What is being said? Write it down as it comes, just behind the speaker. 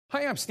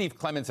Hi, I'm Steve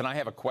Clemons, and I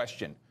have a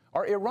question.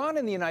 Are Iran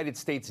and the United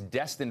States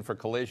destined for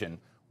collision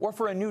or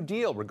for a new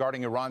deal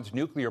regarding Iran's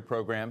nuclear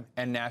program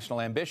and national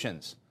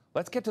ambitions?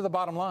 Let's get to the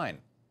bottom line.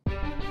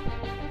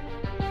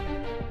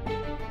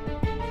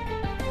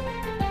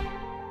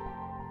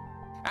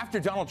 After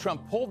Donald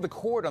Trump pulled the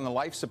cord on the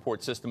life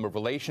support system of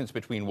relations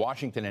between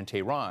Washington and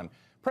Tehran,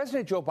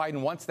 President Joe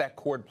Biden wants that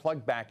cord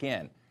plugged back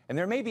in, and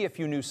there may be a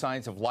few new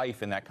signs of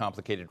life in that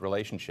complicated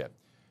relationship.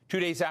 2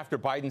 days after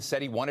Biden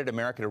said he wanted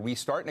America to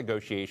restart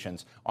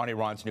negotiations on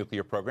Iran's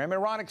nuclear program,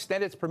 Iran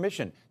extended its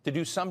permission to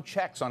do some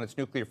checks on its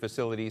nuclear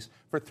facilities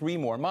for 3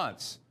 more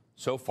months.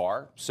 So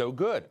far, so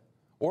good.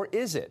 Or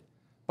is it?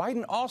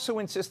 Biden also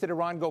insisted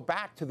Iran go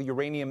back to the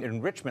uranium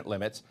enrichment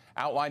limits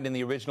outlined in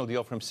the original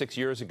deal from 6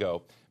 years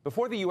ago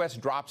before the U.S.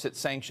 drops its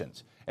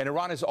sanctions. And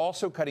Iran is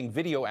also cutting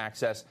video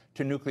access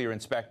to nuclear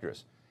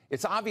inspectors.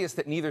 It's obvious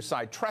that neither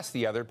side trusts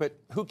the other, but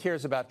who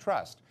cares about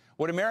trust?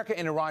 What America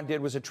and Iran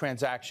did was a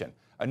transaction,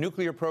 a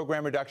nuclear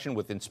program reduction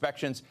with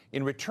inspections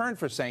in return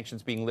for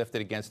sanctions being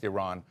lifted against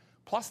Iran,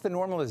 plus the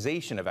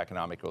normalization of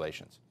economic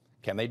relations.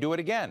 Can they do it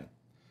again?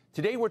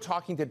 Today, we're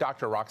talking to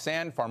Dr.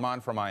 Roxanne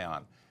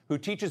Farmanfarmaian, who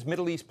teaches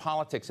Middle East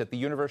politics at the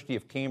University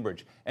of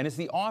Cambridge and is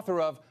the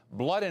author of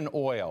Blood and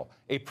Oil,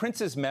 a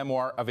prince's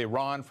memoir of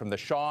Iran from the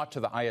Shah to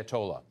the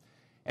Ayatollah.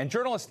 And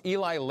journalist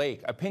Eli Lake,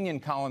 opinion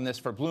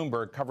columnist for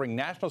Bloomberg, covering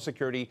national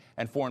security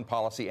and foreign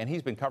policy, and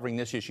he's been covering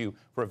this issue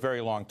for a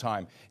very long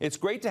time. It's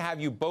great to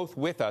have you both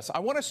with us. I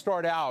want to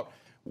start out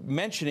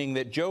mentioning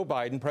that Joe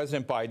Biden,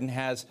 President Biden,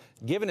 has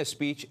given a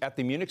speech at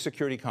the Munich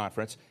Security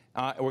Conference.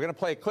 We're going to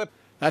play a clip.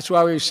 That's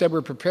why we said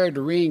we're prepared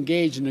to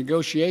re-engage in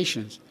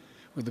negotiations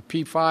with the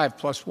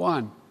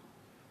P5+1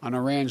 on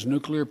Iran's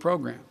nuclear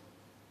program.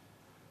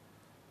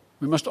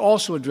 We must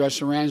also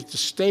address Iran's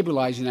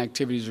destabilizing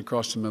activities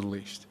across the Middle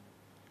East.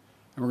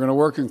 And we're going to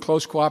work in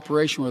close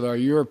cooperation with our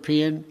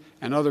European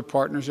and other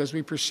partners as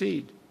we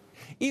proceed.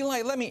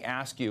 Eli, let me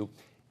ask you,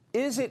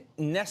 is it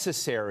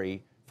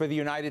necessary for the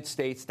United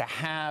States to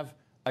have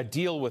a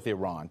deal with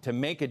Iran, to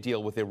make a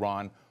deal with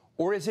Iran,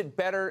 or is it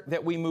better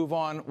that we move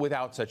on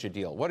without such a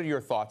deal? What are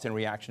your thoughts in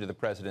reaction to the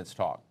president's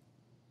talk?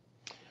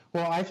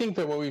 Well, I think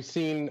that what we've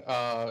seen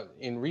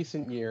in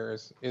recent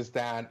years is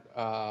that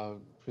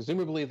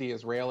presumably the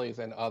Israelis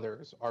and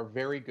others are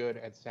very good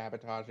at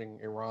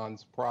sabotaging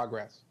Iran's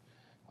progress.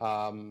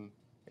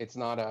 It's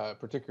not a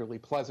particularly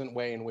pleasant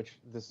way in which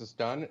this is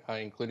done,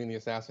 including the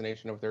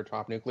assassination of their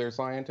top nuclear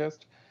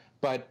scientist.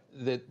 But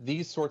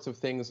these sorts of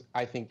things,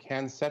 I think,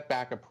 can set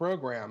back a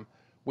program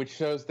which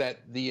shows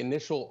that the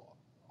initial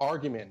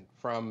argument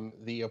from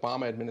the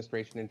Obama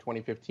administration in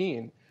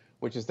 2015,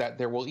 which is that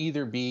there will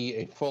either be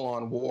a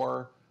full-on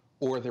war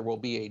or there will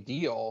be a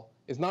deal,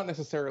 is not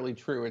necessarily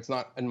true. It's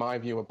not, in my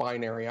view, a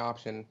binary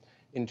option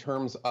in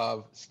terms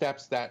of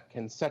steps that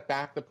can set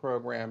back the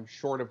program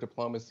short of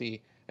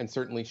diplomacy and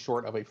certainly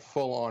short of a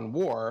full-on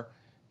war.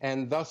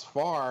 And thus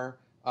far,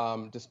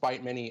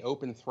 despite many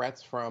open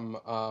threats from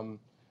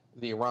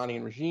the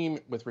Iranian regime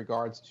with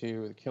regards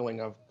to the killing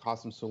of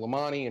Qasem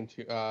Soleimani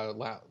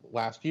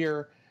last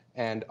year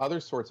and other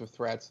sorts of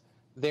threats,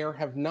 there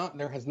has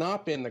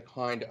not been the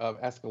kind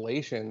of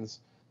escalations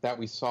that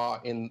we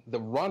saw in the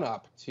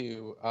run-up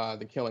to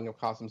the killing of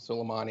Qasem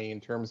Soleimani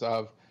in terms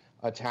of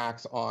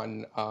attacks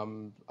on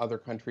other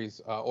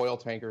countries' oil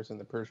tankers in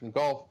the Persian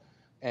Gulf,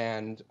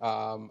 and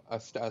a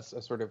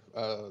sort of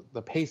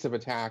the pace of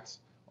attacks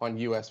on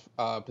U.S.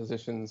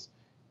 positions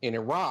in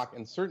Iraq.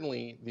 And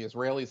certainly the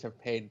Israelis have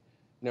paid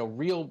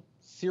real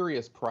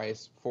serious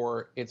price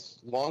for its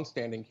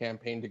longstanding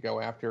campaign to go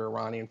after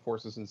Iranian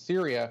forces in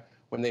Syria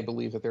when they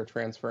believe that they're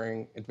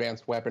transferring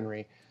advanced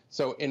weaponry.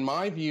 So in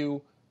my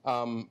view,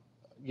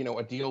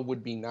 a deal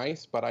would be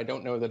nice, but I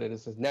don't know that it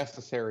is as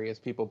necessary as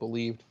people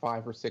believed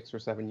 5 or 6 or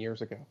 7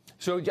 years ago.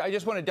 So I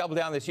just want to double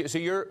down on this.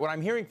 So what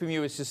I'm hearing from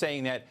you is just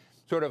saying that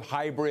sort of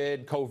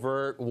hybrid,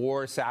 covert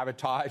war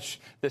sabotage,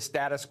 the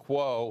status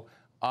quo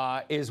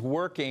is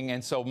working,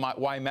 and so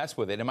why mess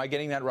with it? Am I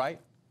getting that right?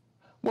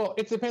 Well,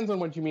 it depends on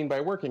what you mean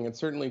by working. It's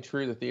certainly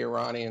true that the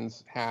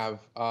Iranians have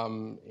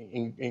kind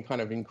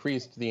of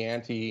increased the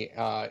ante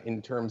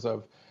in terms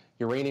of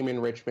uranium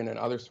enrichment and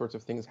other sorts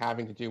of things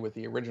having to do with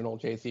the original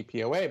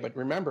JCPOA. But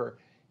remember,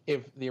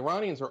 if the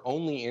Iranians are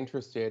only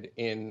interested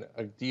in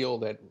a deal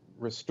that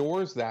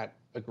restores that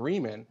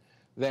agreement,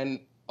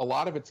 then a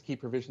lot of its key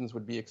provisions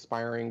would be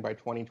expiring by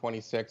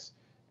 2026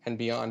 and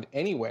beyond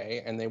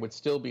anyway, and they would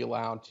still be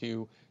allowed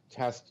to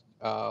test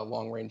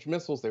long-range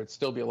missiles. They would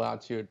still be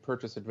allowed to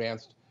purchase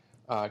advanced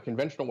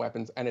conventional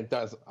weapons, and it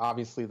does.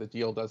 Obviously, the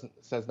deal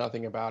says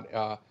nothing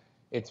about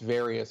its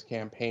various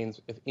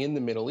campaigns in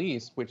the Middle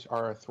East, which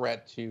are a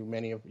threat to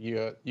many of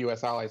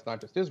U.S. allies,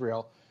 not just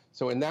Israel.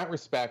 So in that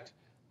respect,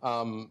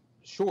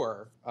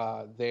 sure,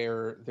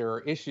 there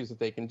are issues that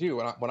they can do.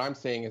 What I'm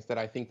saying is that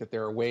I think that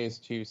there are ways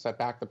to set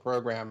back the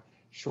program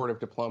short of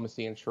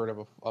diplomacy and short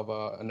of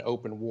an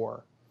open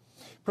war.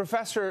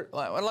 Professor,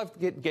 I'd love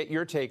to get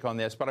your take on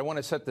this, but I want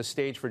to set the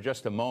stage for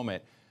just a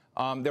moment.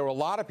 There were a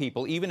lot of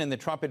people, even in the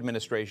Trump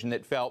administration,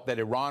 that felt that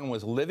Iran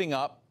was living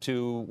up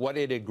to what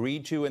it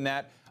agreed to in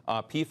that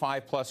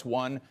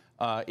P5+1,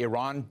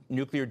 Iran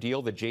nuclear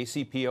deal, the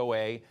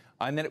JCPOA,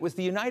 and then it was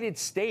the United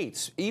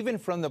States, even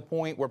from the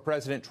point where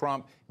President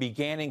Trump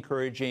began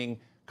encouraging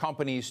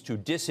companies to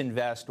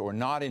disinvest or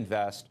not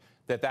invest,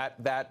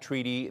 that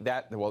treaty,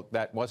 that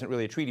wasn't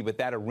really a treaty, but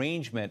that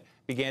arrangement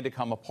began to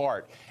come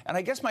apart. And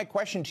I guess my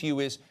question to you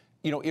is,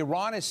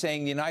 Iran is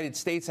saying the United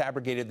States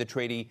abrogated the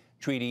treaty.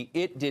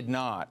 It did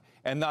not.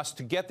 And thus,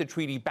 to get the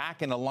treaty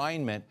back in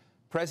alignment,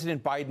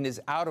 President Biden is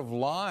out of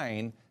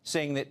line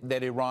saying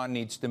that Iran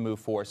needs to move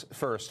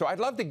first. So I'd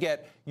love to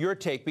get your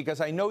take,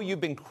 because I know you've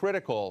been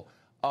critical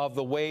of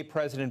the way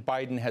President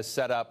Biden has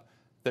set up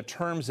the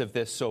terms of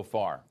this so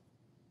far.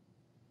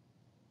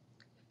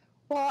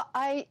 Well,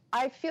 I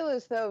feel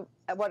as though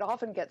what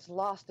often gets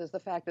lost is the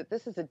fact that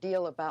this is a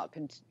deal about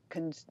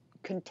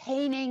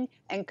containing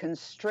and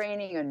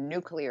constraining a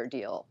nuclear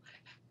deal,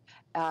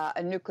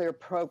 a nuclear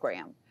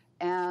program.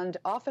 And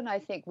often I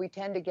think we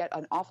tend to get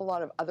an awful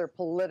lot of other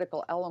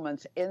political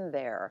elements in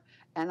there.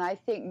 And I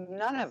think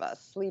none of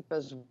us sleep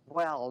as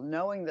well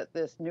knowing that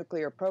this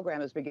nuclear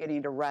program is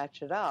beginning to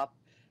ratchet up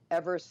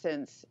ever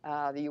since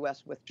the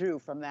U.S. withdrew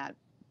from that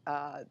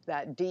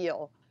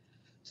deal.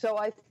 So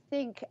I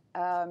think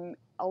a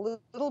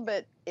little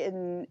bit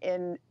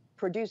in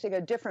producing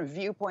a different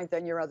viewpoint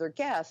than your other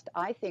guest,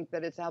 I think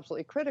that it's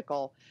absolutely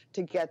critical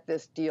to get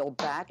this deal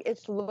back.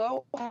 It's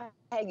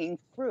low-hanging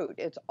fruit.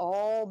 It's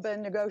all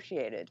been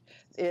negotiated.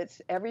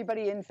 It's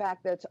everybody, in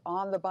fact, that's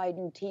on the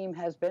Biden team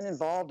has been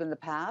involved in the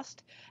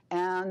past,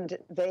 and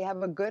they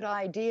have a good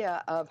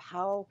idea of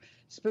how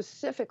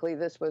specifically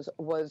this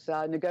was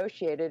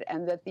negotiated,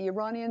 and that the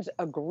Iranians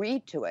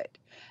agreed to it.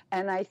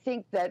 And I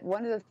think that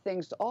one of the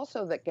things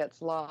also that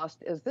gets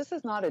lost is this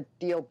is not a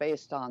deal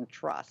based on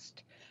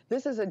trust.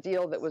 This is a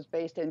deal that was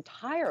based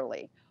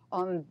entirely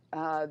on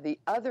the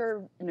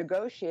other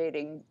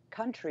negotiating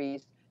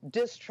countries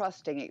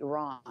distrusting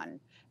Iran.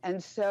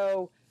 And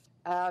so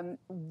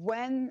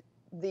when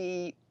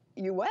the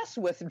U.S.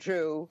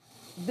 withdrew,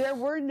 there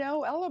were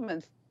no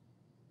elements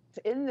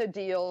in the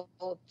deal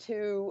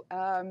to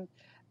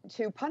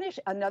punish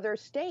another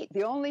state.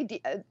 The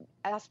only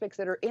aspects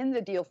that are in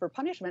the deal for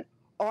punishment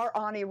are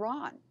on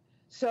Iran.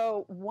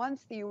 So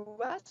once the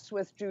U.S.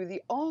 withdrew,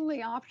 the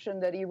only option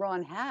that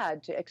Iran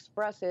had to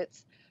express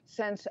its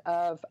sense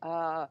of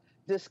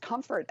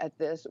discomfort at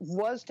this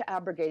was to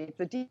abrogate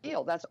the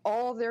deal. That's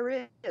all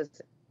there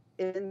is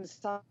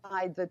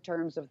inside the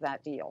terms of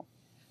that deal.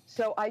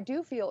 So I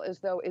do feel as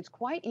though it's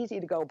quite easy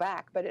to go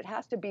back, but it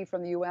has to be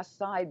from the U.S.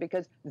 side,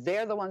 because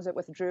they're the ones that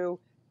withdrew,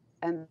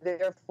 and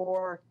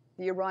therefore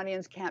the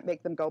Iranians can't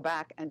make them go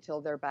back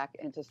until they're back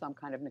into some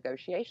kind of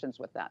negotiations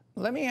with that.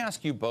 Let me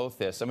ask you both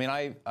this. I mean,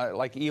 I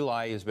like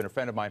Eli has been a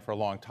friend of mine for a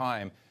long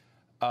time.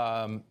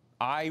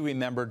 I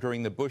remember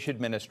during the Bush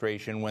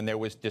administration when there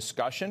was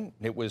discussion,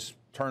 it was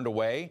turned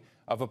away,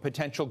 of a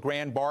potential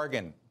grand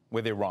bargain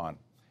with Iran.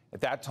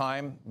 At that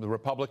time, the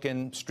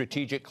Republican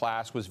strategic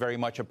class was very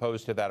much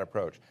opposed to that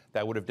approach.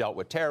 That would have dealt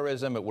with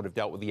terrorism, it would have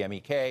dealt with the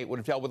MEK, it would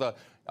have dealt with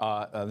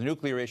the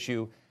nuclear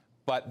issue,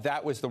 but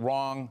that was the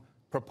wrong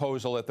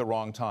proposal at the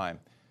wrong time.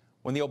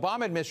 When the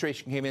Obama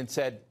administration came in and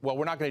said, well,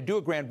 we're not going to do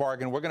a grand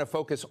bargain, we're going to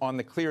focus on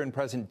the clear and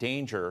present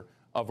danger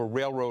of a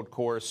railroad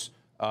course,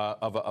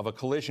 of a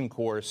collision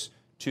course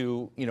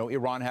to,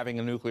 Iran having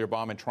a nuclear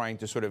bomb and trying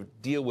to sort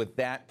of deal with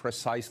that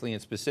precisely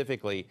and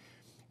specifically.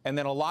 And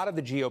then a lot of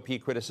the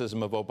GOP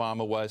criticism of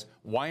Obama was,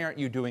 why aren't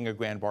you doing a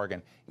grand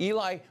bargain?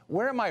 Eli,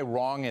 where am I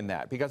wrong in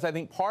that? Because I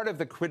think part of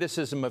the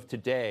criticism of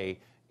today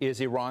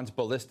is Iran's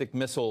ballistic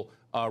missile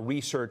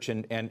research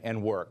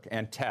and work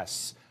and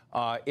tests,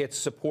 its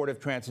support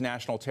of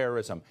transnational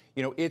terrorism,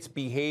 its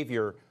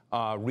behavior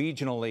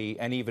regionally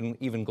and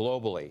even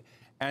globally.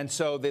 And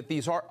so that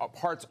these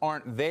parts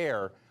aren't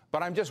there.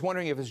 But I'm just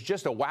wondering if it's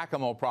just a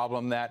whack-a-mole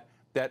problem that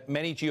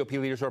many GOP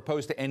leaders are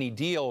opposed to any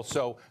deal.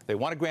 So they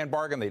want a grand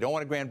bargain. They don't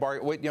want a grand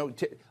bargain.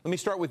 Let me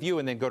start with you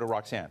and then go to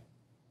Roxanne.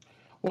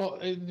 Well,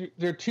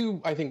 there are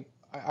two, I think,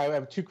 I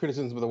have two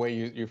criticisms of the way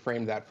you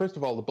framed that. First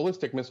of all, the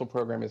ballistic missile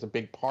program is a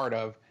big part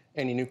of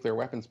any nuclear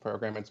weapons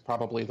program. It's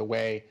probably the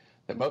way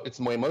that it's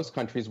the way most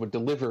countries would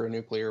deliver a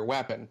nuclear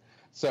weapon.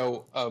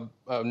 So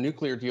a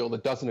nuclear deal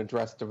that doesn't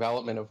address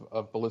development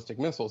of ballistic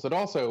missiles, it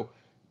also,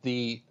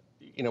 the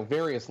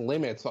various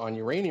limits on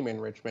uranium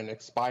enrichment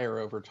expire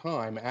over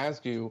time, as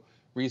do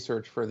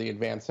research for the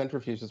advanced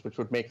centrifuges, which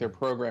would make their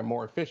program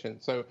more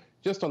efficient. So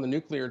just on the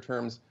nuclear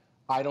terms,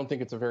 I don't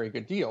think it's a very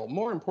good deal.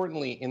 More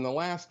importantly, in the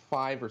last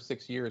 5 or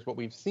 6 years, what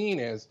we've seen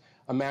is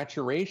a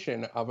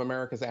maturation of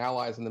America's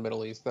allies in the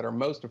Middle East that are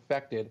most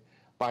affected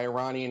by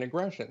Iranian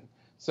aggression.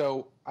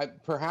 So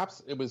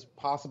perhaps it was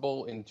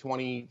possible in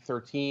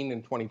 2013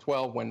 and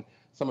 2012, when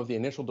some of the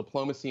initial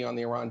diplomacy on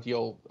the Iran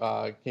deal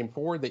came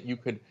forward, that you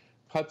could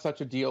cut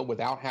such a deal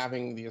without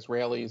having the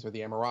Israelis or the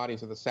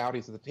Emiratis or the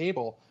Saudis at the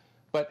table.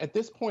 But at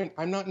this point,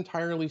 I'm not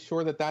entirely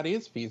sure that that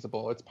is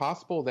feasible. It's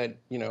possible that,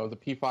 the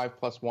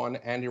P5+1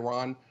 and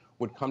Iran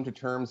would come to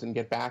terms and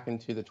get back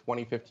into the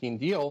 2015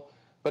 deal.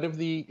 But if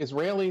the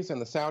Israelis and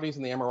the Saudis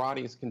and the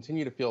Emiratis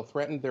continue to feel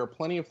threatened, there are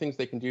plenty of things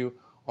they can do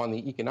on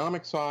the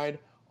economic side,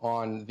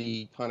 on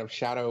the kind of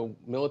shadow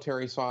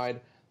military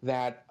side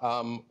that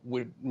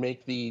would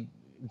make the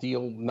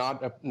deal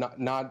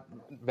not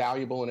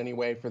valuable in any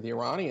way for the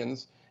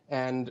Iranians,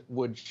 and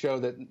would show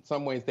that in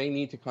some ways they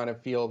need to kind of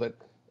feel that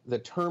the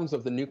terms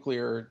of the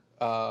nuclear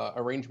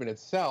arrangement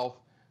itself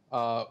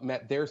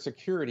met their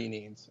security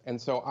needs. And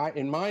so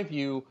in my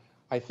view,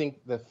 I think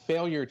the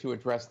failure to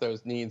address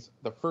those needs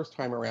the first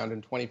time around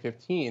in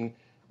 2015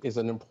 is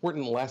an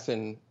important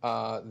lesson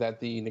that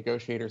the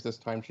negotiators this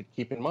time should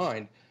keep in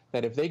mind,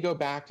 that if they go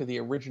back to the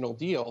original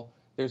deal,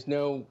 there's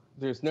no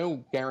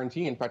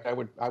guarantee. In fact, I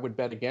would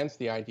bet against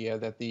the idea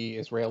that the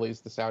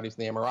Israelis, the Saudis,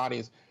 and the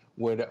Emiratis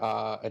would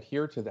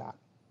adhere to that.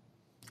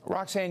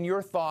 Roxanne,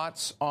 your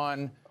thoughts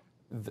on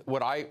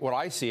what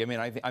I see? I mean,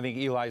 I think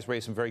Eli's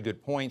raised some very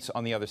good points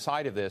on the other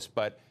side of this,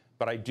 but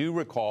I do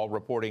recall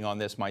reporting on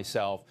this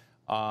myself,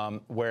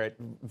 where at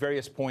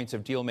various points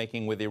of deal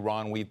making with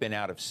Iran, we've been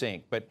out of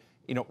sync. But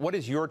what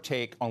is your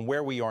take on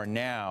where we are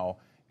now,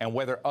 and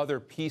whether other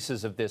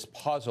pieces of this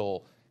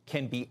puzzle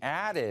can be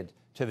added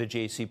to the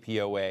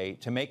JCPOA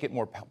to make it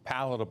more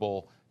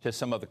palatable to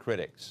some of the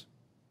critics?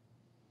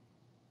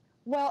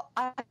 Well,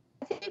 I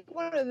think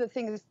one of the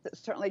things that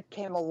certainly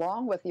came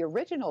along with the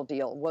original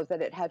deal was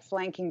that it had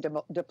flanking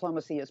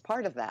diplomacy as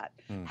part of that.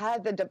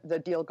 Had the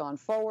deal gone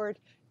forward,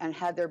 and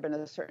had there been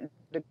a certain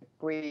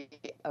degree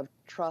of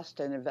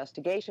trust and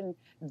investigation,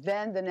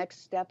 then the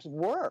next steps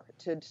were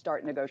to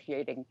start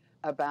negotiating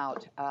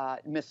about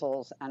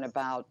missiles and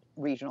about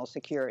regional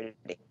security.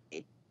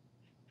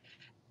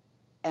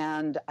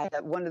 And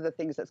one of the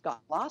things that's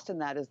got lost in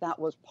that is that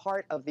was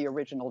part of the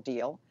original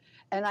deal.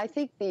 And I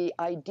think the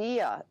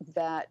idea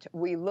that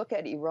we look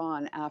at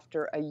Iran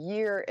after a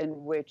year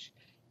in which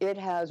it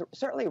has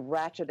certainly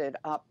ratcheted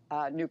up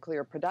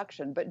nuclear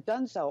production, but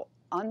done so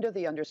under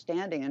the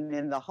understanding and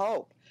in the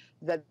hope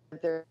that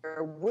there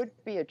would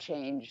be a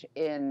change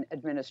in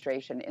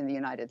administration in the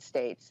United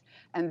States,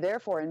 and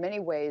therefore in many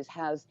ways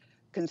has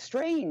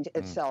constrained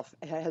itself,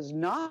 has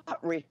not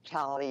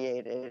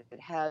retaliated, it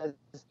has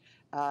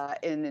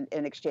in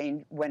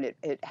exchange when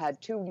it had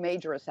two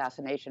major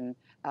assassinations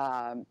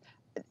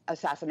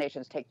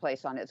take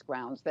place on its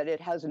grounds, that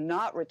it has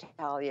not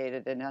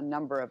retaliated in a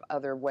number of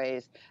other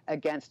ways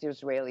against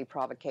Israeli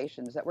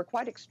provocations that were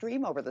quite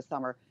extreme over the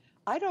summer,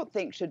 I don't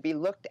think should be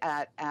looked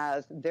at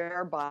as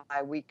thereby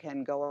we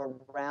can go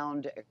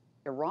around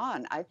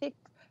Iran. I think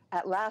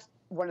at last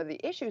one of the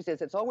issues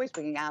is it's always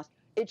being asked,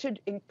 it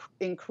should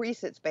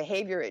increase its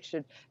behavior. It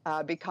should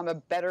become a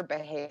better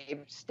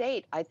behaved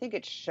state. I think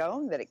it's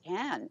shown that it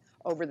can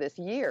over this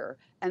year.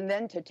 And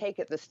then to take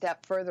it the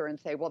step further and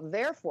say, well,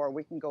 therefore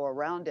we can go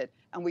around it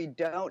and we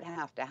don't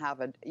have to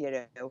have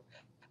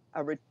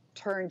a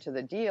return to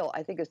the deal,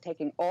 I think is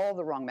taking all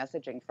the wrong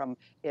messaging from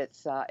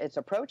its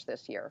approach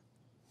this year.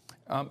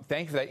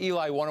 Thank you for that.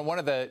 Eli, one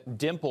of the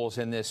dimples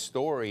in this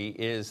story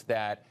is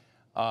that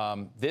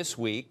this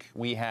week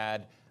we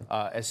had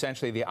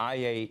essentially the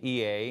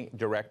IAEA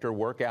director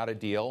work out a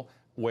deal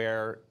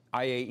where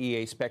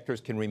IAEA specters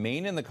can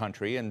remain in the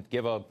country and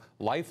give a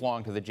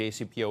lifelong to the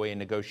JCPOA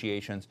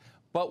negotiations,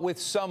 but with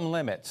some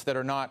limits that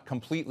are not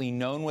completely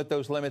known what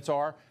those limits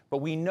are. But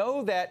we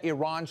know that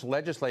Iran's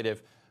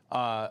legislative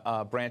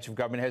branch of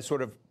government has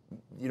sort of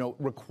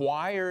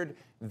required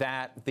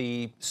that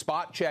the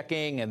spot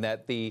checking and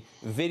that the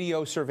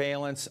video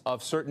surveillance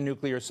of certain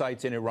nuclear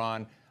sites in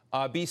Iran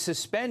be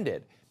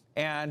suspended.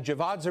 And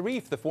Javad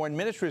Zarif, the foreign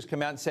minister, has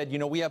come out and said,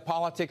 we have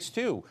politics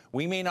too.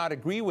 We may not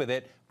agree with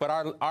it,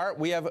 but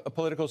we have a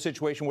political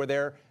situation where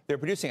they're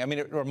producing. I mean,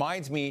 it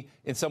reminds me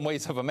in some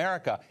ways of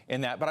America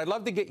in that. But I'd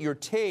love to get your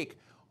take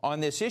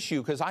on this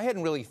issue, because I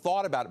hadn't really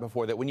thought about it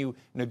before, that when you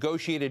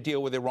negotiate a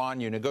deal with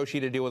Iran, you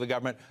negotiate a deal with the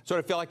government, sort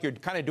of feel like you're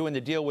kind of doing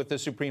the deal with the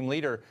supreme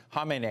leader,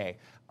 Khamenei.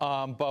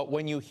 But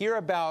when you hear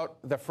about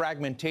the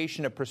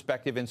fragmentation of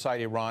perspective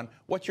inside Iran,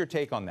 what's your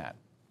take on that?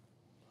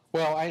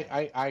 Well,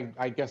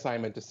 I guess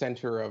I'm a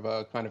dissenter of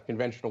a kind of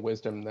conventional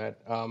wisdom that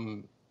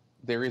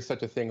there is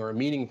such a thing, or a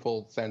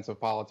meaningful sense of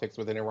politics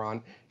within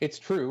Iran. It's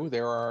true,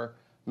 there are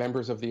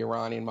members of the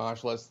Iranian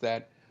Majlis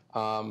that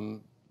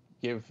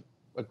give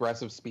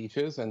aggressive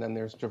speeches, and then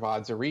there's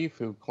Javad Zarif,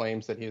 who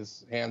claims that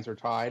his hands are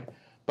tied.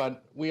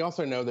 But we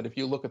also know that if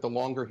you look at the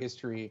longer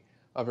history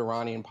of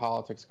Iranian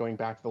politics going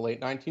back to the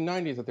late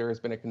 1990s, that there has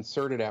been a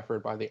concerted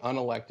effort by the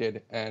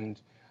unelected and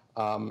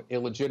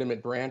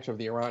illegitimate branch of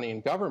the Iranian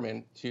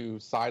government to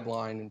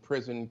sideline,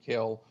 imprison,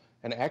 kill,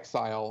 and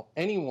exile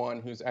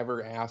anyone who's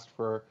ever asked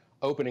for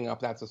opening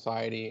up that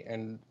society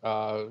and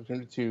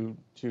to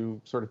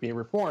sort of be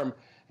reformed.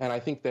 And I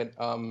think that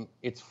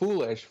it's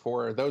foolish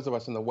for those of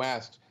us in the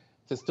West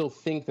to still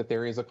think that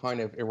there is a kind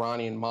of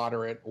Iranian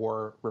moderate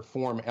or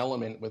reform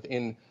element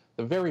within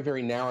the very,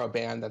 very narrow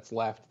band that's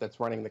left that's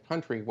running the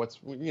country.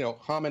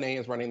 Khamenei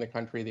is running the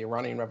country, the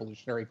Iranian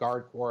Revolutionary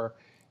Guard Corps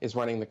is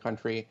running the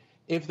country.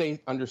 If they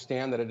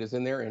understand that it is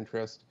in their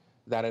interest,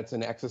 that it's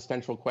an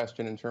existential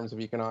question in terms of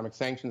economic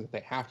sanctions, that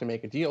they have to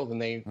make a deal, then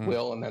they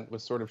will, and that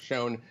was sort of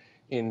shown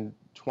in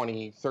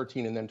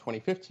 2013 and then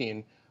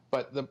 2015.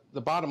 But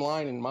the bottom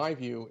line, in my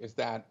view, is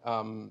that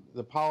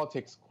the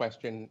politics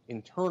question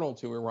internal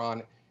to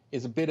Iran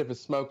is a bit of a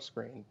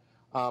smokescreen.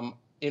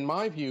 In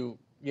my view,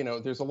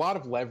 there's a lot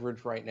of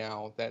leverage right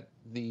now that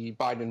the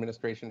Biden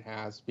administration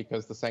has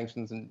because the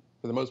sanctions, and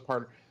for the most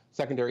part,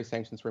 secondary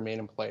sanctions remain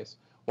in place.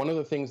 One of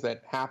the things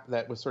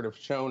that was sort of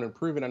shown and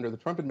proven under the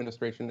Trump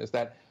administration is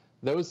that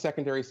those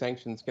secondary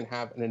sanctions can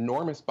have an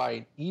enormous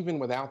bite even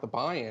without the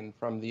buy-in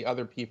from the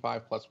other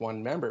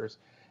P5+1 members.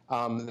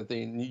 That the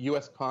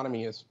U.S.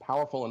 economy is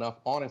powerful enough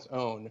on its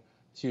own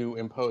to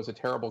impose a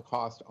terrible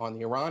cost on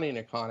the Iranian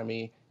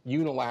economy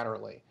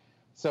unilaterally.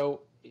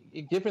 So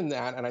given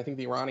that, and I think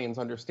the Iranians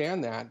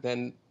understand that,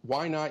 then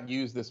why not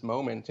use this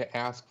moment to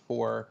ask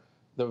for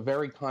the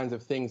very kinds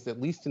of things, at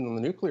least in the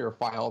nuclear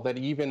file, that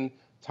even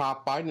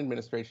top Biden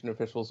administration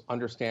officials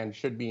understand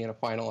should be in a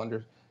final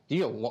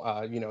deal,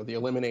 the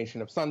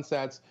elimination of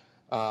sunsets,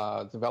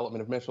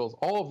 development of missiles.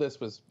 All of this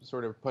was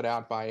sort of put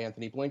out by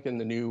Anthony Blinken,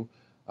 the new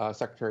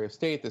Secretary of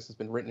State. This has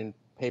been written in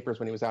papers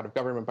when he was out of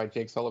government by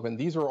Jake Sullivan.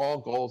 These are all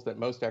goals that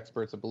most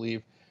experts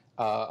believe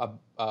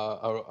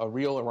a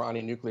real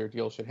Iranian nuclear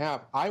deal should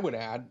have. I would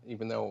add,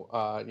 even though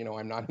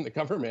I'm not in the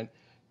government,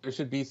 there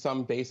should be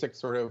some basic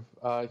sort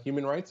of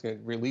human rights,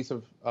 release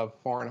of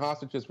foreign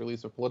hostages,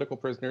 release of political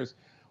prisoners.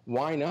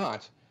 Why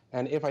not?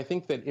 And I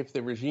think that if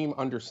the regime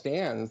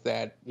understands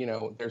that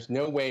there's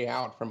no way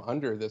out from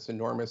under these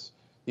enormous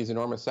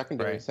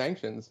secondary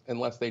sanctions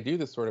unless they do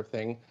this sort of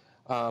thing,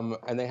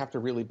 and they have to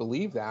really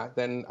believe that,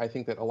 then I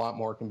think that a lot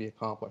more can be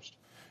accomplished.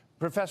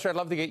 Professor, I'd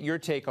love to get your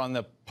take on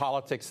the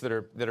politics that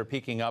are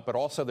peaking up, but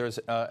also there's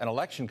an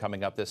election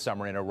coming up this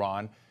summer in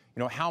Iran.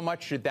 How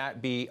much should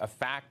that be a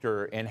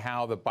factor in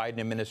how the Biden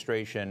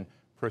administration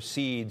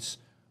proceeds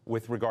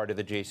with regard to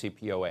the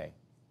JCPOA?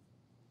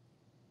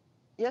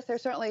 Yes, there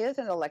certainly is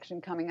an election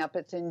coming up.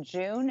 It's in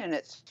June, and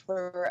it's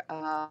for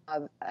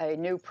a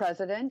new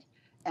president.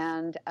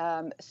 And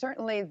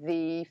certainly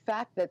the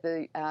fact that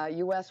the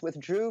U.S.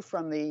 withdrew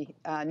from the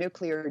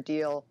nuclear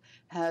deal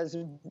has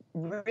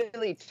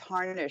really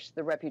tarnished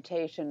the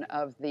reputation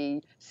of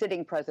the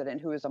sitting president,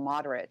 who is a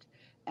moderate.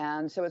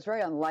 And so it's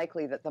very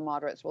unlikely that the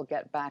moderates will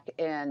get back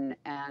in,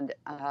 and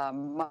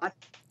much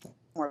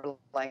more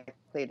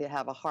likely to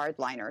have a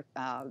hardliner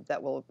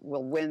that will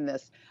win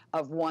this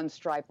of one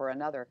stripe or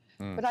another.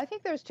 But I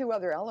think there's two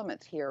other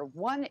elements here.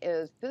 One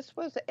is this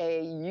was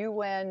a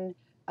UN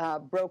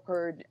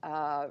brokered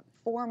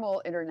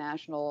formal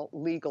international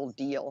legal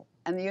deal,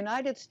 and the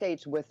United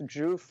States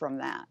withdrew from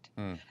that.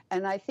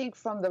 And I think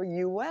from the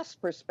U.S.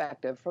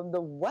 perspective, from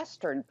the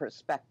Western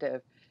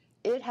perspective,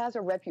 it has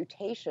a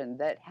reputation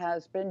that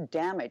has been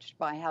damaged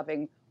by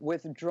having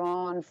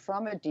withdrawn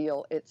from a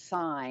deal it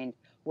signed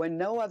when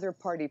no other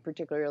party,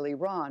 particularly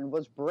Iran,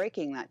 was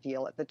breaking that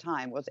deal at the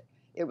time.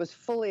 It was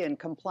fully in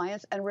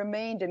compliance and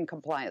remained in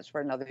compliance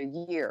for another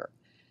year.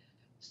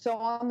 So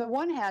on the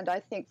one hand, I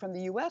think from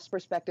the U.S.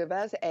 perspective,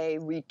 as a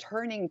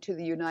returning to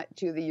the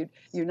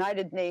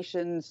United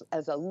Nations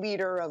as a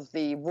leader of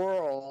the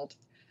world,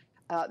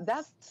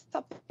 that's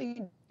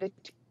something to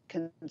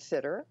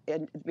consider,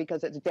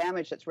 because it's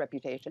damaged its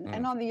reputation.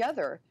 And on the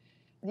other,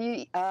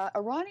 the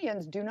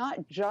Iranians do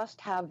not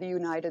just have the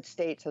United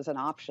States as an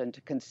option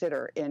to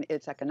consider in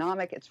its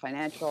economic, its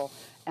financial,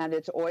 and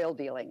its oil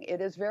dealing.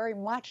 It is very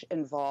much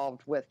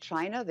involved with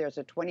China. There's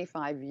a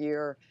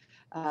 25-year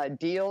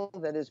deal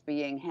that is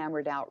being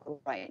hammered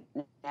out right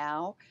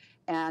now,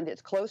 and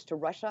it's close to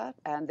Russia,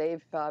 and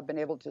they've been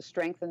able to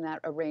strengthen that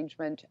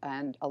arrangement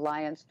and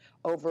alliance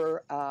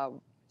over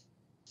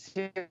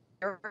Syria.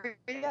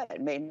 It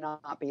may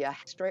not be a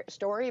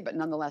story, but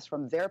nonetheless,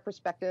 from their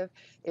perspective,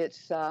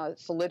 it's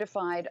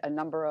solidified a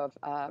number of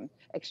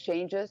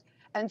exchanges.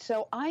 And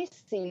so I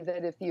see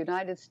that if the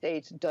United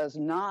States does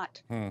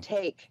not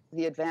take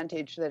the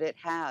advantage that it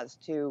has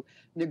to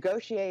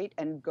negotiate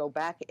and go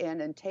back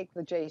in and take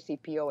the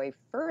JCPOA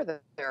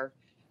further,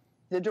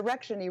 the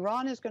direction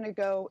Iran is going to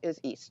go is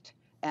east.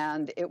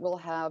 And it will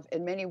have,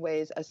 in many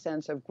ways, a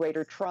sense of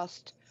greater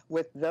trust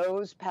with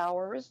those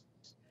powers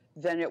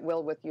than it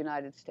will with the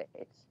United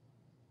States.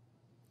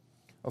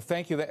 Well,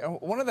 thank you.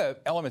 One of the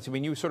elements, I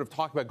mean, you sort of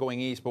talk about going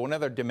east, but one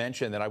other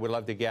dimension that I would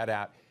love to get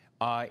at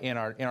in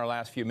our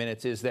last few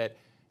minutes is that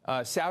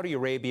Saudi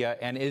Arabia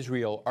and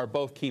Israel are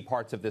both key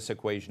parts of this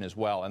equation as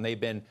well. And they've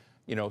been,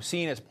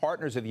 seen as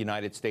partners of the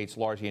United States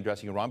largely in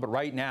addressing Iran. But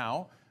right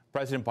now,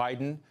 President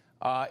Biden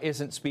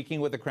isn't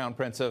speaking with the Crown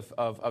Prince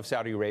of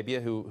Saudi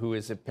Arabia, who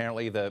is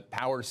apparently the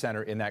power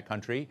center in that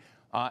country,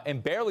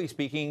 and barely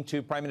speaking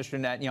to Prime Minister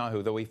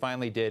Netanyahu, though he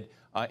finally did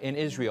in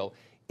Israel.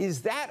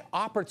 Is that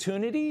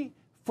opportunity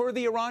for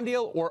the Iran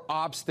deal or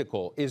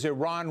obstacle? Is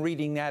Iran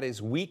reading that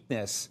as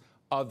weakness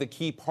of the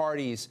key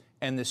parties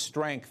and the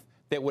strength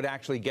that would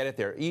actually get it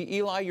there?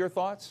 Eli, your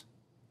thoughts?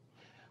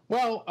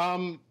 Well,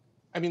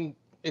 I mean,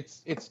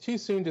 it's too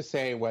soon to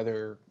say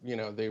whether,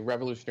 the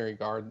Revolutionary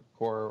Guard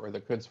Corps or the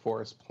Quds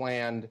Force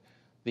planned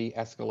the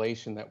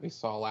escalation that we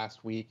saw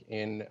last week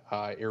in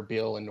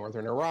Erbil in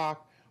northern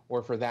Iraq,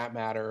 or for that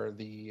matter,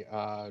 the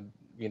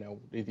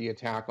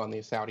attack on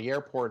the Saudi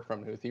airport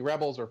from Houthi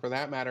rebels, or for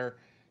that matter,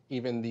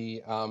 even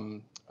the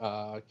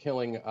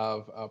killing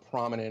of a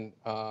prominent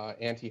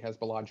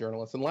anti-Hezbollah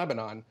journalist in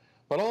Lebanon.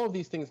 But all of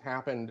these things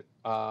happened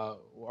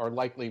are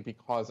likely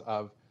because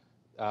of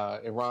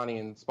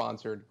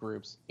Iranian-sponsored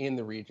groups in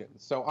the region.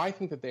 So I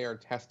think that they are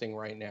testing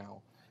right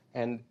now.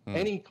 And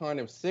any kind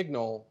of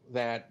signal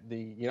that the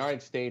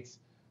United States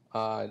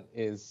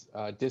is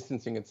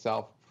distancing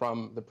itself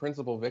from the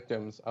principal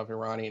victims of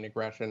Iranian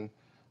aggression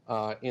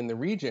in the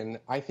region,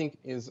 I think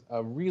is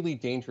a really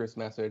dangerous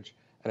message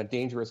and a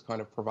dangerous kind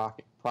of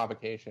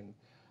provocation.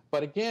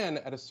 But again,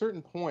 at a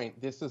certain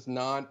point, this is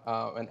not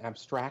an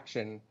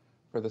abstraction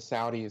for the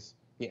Saudis,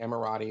 the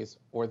Emiratis,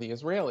 or the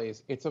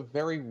Israelis. It's a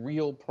very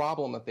real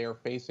problem that they are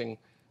facing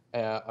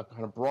a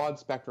kind of broad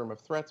spectrum of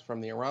threats from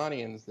the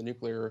Iranians, the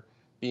nuclear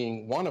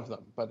being one of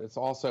them, but it's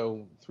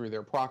also through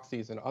their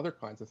proxies and other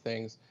kinds of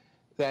things,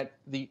 that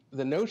the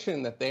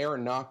notion that they are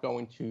not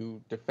going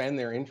to defend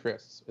their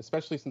interests,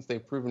 especially since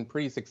they've proven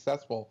pretty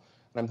successful,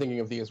 and I'm thinking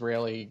of the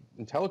Israeli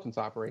intelligence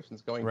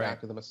operations going back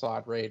to the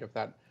Mossad raid of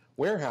that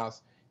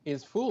warehouse,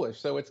 is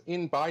foolish. So it's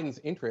in Biden's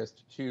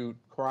interest to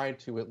try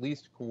to at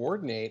least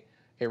coordinate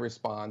a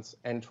response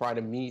and try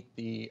to meet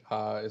the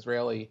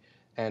Israeli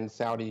and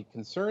Saudi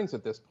concerns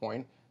at this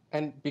point.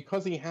 And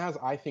because he has,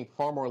 I think,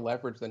 far more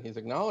leverage than he's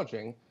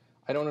acknowledging,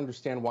 I don't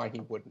understand why he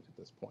wouldn't at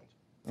this point.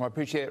 Well, I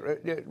appreciate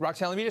it.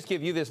 Roxanne, let me just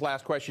give you this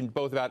last question,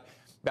 both about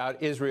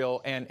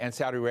Israel and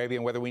Saudi Arabia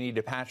and whether we need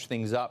to patch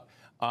things up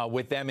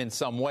with them in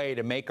some way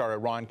to make our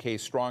Iran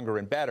case stronger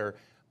and better.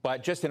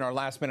 But just in our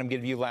last minute, I'm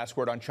going to give you the last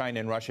word on China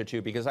and Russia,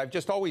 too, because I've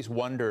just always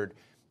wondered,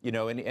 you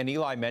know, and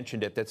Eli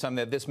mentioned it,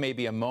 that this may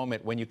be a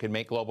moment when you can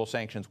make global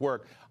sanctions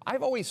work.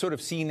 I've always sort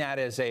of seen that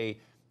as a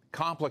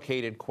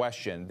complicated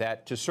question,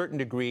 that to a certain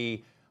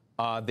degree,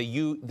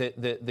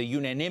 the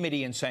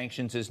unanimity in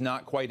sanctions is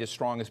not quite as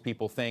strong as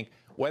people think.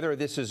 Whether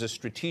this is a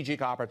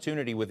strategic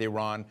opportunity with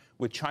Iran,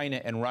 with China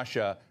and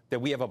Russia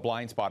that we have a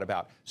blind spot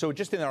about. So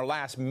just in our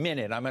last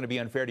minute, I'm going to be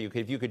unfair to you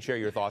if you could share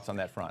your thoughts on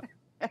that front.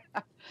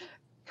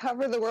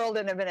 Cover the world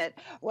in a minute.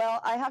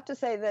 Well, I have to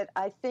say that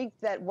I think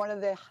that one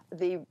of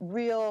the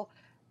real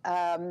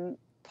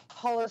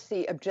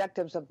policy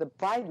objectives of the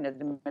Biden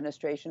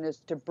administration is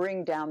to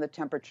bring down the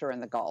temperature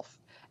in the Gulf.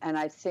 And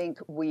I think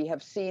we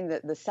have seen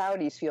that the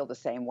Saudis feel the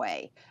same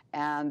way.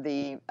 And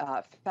the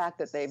fact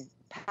that they've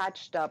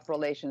patched up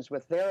relations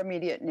with their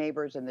immediate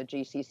neighbors in the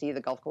GCC,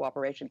 the Gulf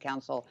Cooperation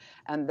Council,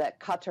 and that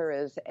Qatar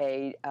is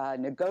a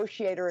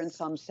negotiator in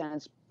some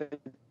sense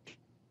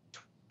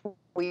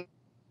between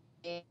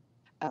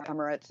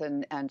Emirates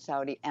and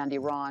Saudi and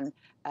Iran,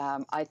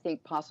 I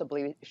think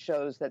possibly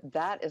shows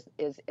that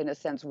is in a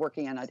sense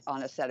working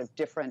on a set of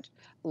different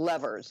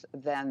levers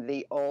than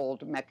the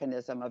old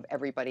mechanism of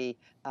everybody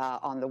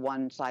on the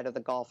one side of the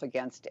Gulf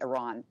against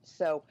Iran.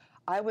 So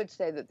I would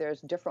say that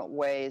there's different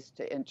ways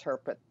to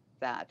interpret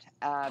that.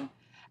 And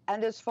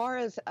as far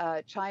as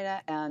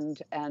China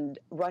and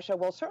Russia,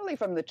 well, certainly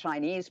from the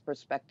Chinese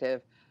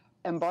perspective,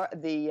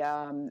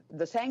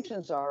 the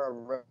sanctions are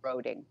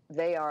eroding.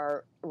 They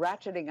are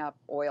ratcheting up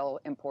oil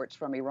imports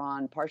from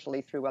Iran,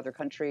 partially through other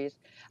countries.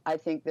 I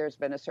think there's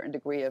been a certain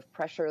degree of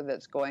pressure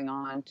that's going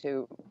on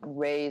to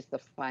raise the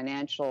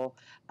financial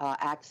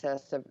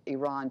access of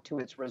Iran to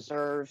its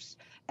reserves.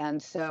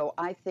 And so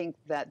I think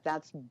that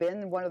that's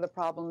been one of the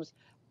problems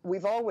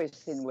we've always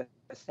seen with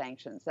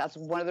sanctions. That's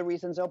one of the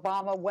reasons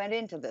Obama went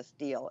into this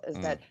deal, is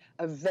that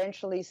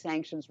eventually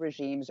sanctions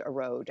regimes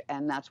erode.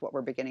 And that's what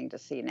we're beginning to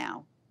see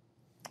now.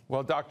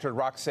 Well, Dr.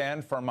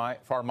 Roxanne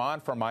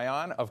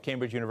Farman of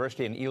Cambridge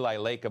University and Eli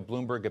Lake of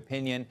Bloomberg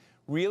Opinion,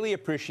 really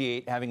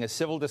appreciate having a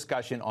civil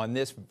discussion on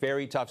this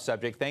very tough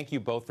subject. Thank you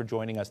both for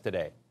joining us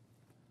today.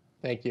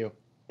 Thank you.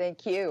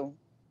 Thank you.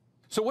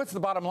 So what's the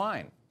bottom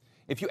line?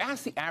 If you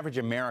ask the average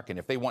American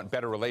if they want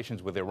better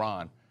relations with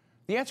Iran,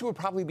 the answer would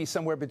probably be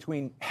somewhere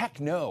between heck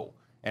no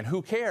and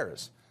who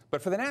cares.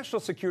 But for the national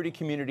security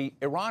community,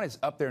 Iran is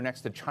up there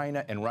next to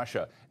China and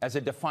Russia as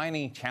a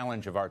defining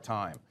challenge of our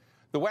time.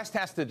 The West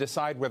has to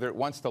decide whether it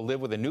wants to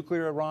live with a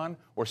nuclear Iran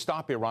or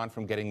stop Iran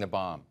from getting the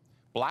bomb.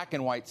 Black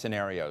and white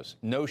scenarios,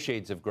 no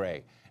shades of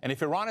gray. And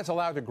if Iran is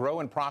allowed to grow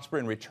and prosper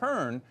in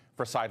return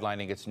for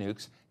sidelining its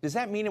nukes, does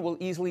that mean it will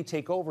easily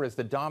take over as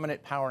the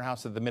dominant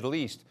powerhouse of the Middle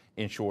East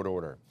in short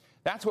order?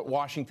 That's what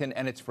Washington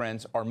and its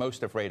friends are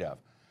most afraid of.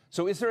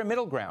 So is there a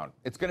middle ground?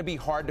 It's going to be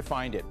hard to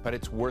find it, but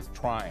it's worth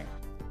trying.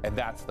 And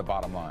that's the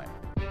bottom line.